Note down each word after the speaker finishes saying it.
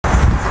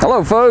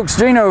Hello folks,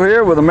 Gino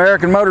here with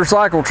American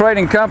Motorcycle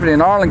Trading Company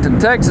in Arlington,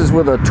 Texas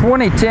with a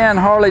 2010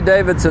 Harley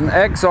Davidson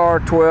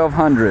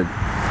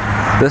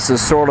XR1200. This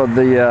is sort of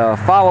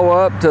the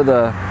follow-up to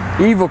the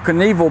Evel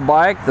Knievel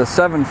bike, the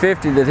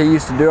 750 that he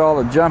used to do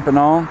all the jumping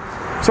on.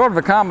 Sort of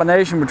a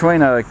combination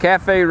between a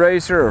cafe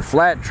racer or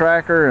flat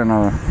tracker and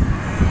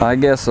I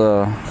guess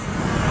a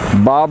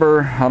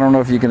bobber. I don't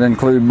know if you can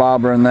include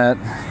bobber in that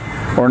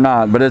or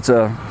not, but it's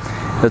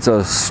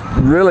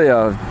really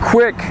a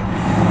quick,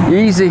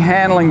 easy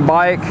handling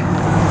bike.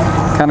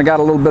 Kind of got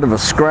a little bit of a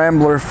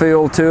scrambler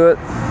feel to it.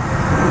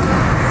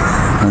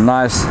 A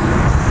nice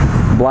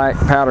black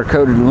powder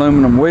coated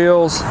aluminum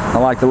wheels. I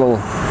like the little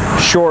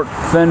short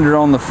fender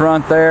on the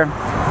front there.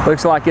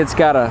 Looks like it's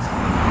got a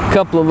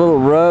couple of little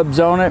rubs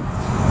on it.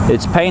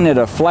 It's painted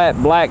a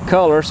flat black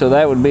color, so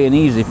that would be an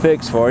easy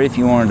fix for you if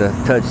you wanted to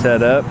touch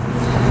that up.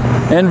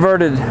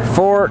 Inverted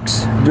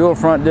forks, dual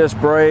front disc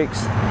brakes.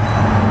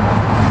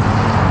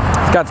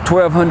 It's got the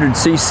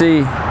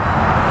 1200cc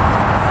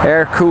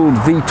air-cooled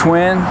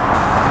V-twin,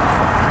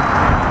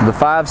 the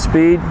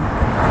 5-speed.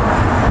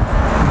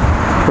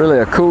 Really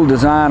a cool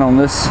design on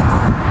this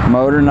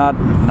motor, not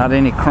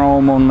any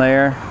chrome on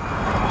there.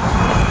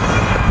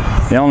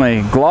 The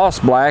only gloss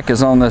black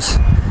is on this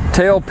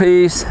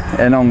tailpiece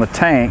and on the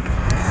tank.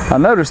 I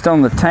noticed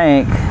on the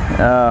tank,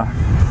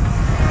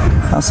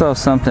 I saw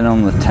something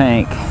on the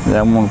tank that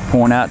I want to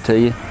point out to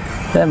you.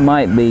 That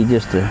might be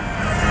just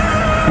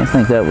I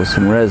think that was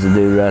some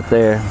residue right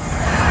there.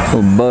 A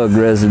little bug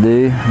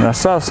residue. But I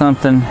saw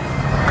something,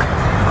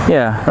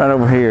 yeah, right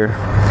over here.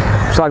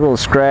 It's like a little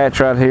scratch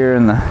right here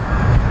on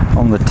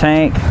the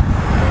tank.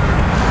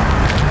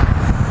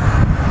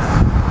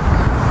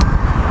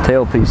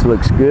 Tailpiece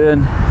looks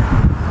good.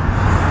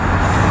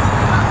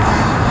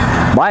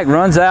 Bike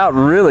runs out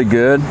really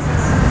good.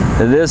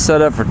 It is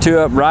set up for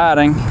 2-up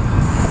riding.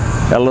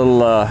 Got a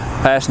little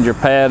passenger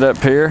pad up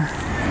here.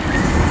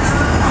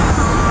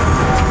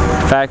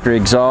 Factory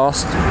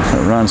exhaust, so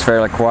it runs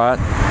fairly quiet.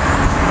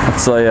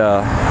 It's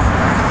a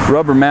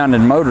rubber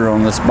mounted motor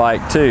on this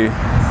bike too.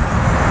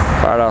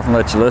 Fire it off and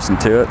let you listen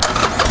to it.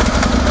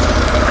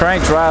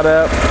 Cranks right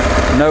up,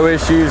 no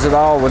issues at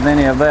all with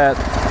any of that.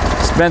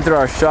 It's been through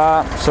our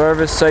shop,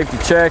 service, safety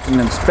checked and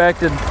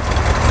inspected,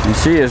 and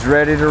she is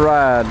ready to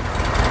ride.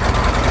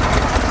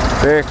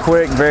 Very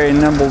quick, very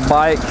nimble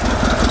bike.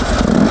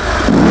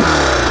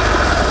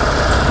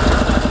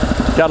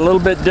 Got a little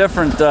bit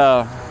different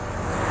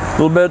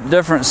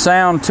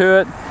sound to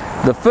it.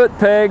 The foot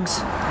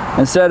pegs,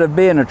 instead of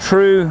being a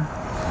true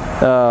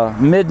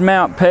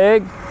mid-mount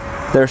peg,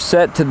 they're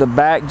set to the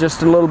back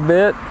just a little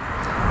bit.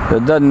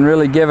 It doesn't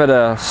really give it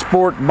a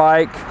sport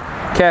bike,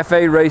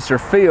 cafe racer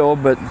feel,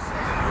 but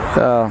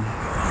a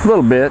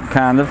little bit,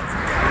 kind of.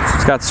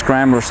 It's got the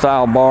scrambler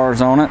style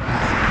bars on it.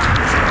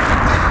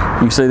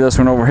 You can see this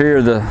one over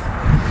here, the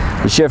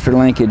shifter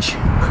linkage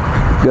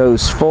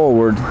goes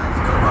forward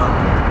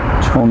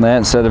on that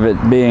instead of it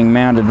being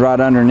mounted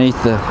right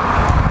underneath the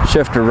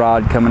shifter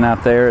rod coming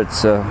out there.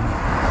 It's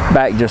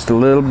back just a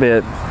little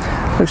bit.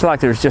 Looks like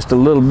there's just a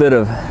little bit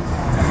of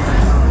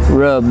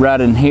rub right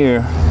in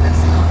here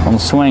on the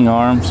swing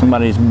arm.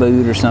 Somebody's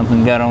boot or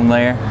something got on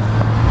there.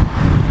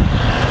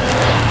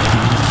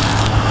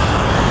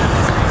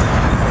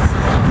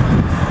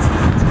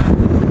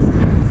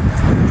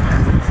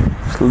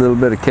 Just a little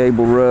bit of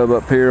cable rub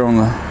up here on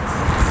the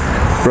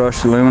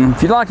brushed aluminum.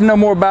 If you'd like to know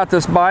more about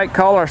this bike,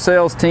 call our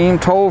sales team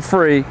toll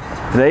free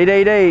at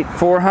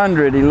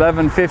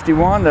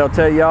 888-400-1151. They'll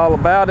tell you all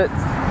about it.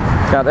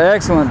 Got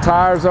excellent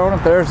tires on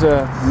it. There's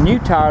a new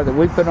tire that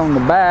we put on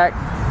the back.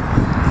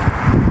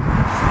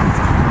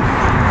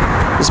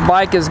 This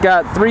bike has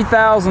got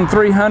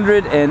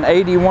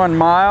 3,381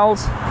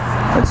 miles.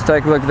 Let's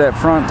take a look at that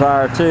front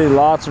tire too.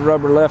 Lots of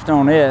rubber left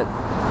on it.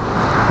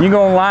 You can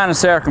go online and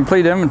see our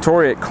complete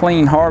inventory at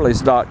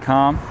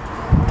cleanharleys.com.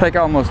 Take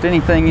almost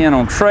anything in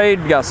on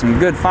trade. We got some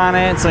good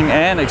financing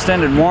and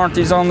extended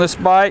warranties on this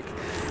bike,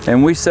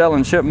 and we sell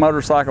and ship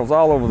motorcycles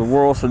all over the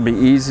world, so it'd be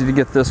easy to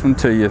get this one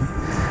to you.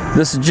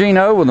 This is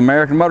Gino with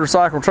American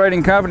Motorcycle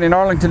Trading Company in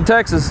Arlington,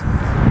 Texas.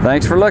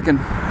 Thanks for looking.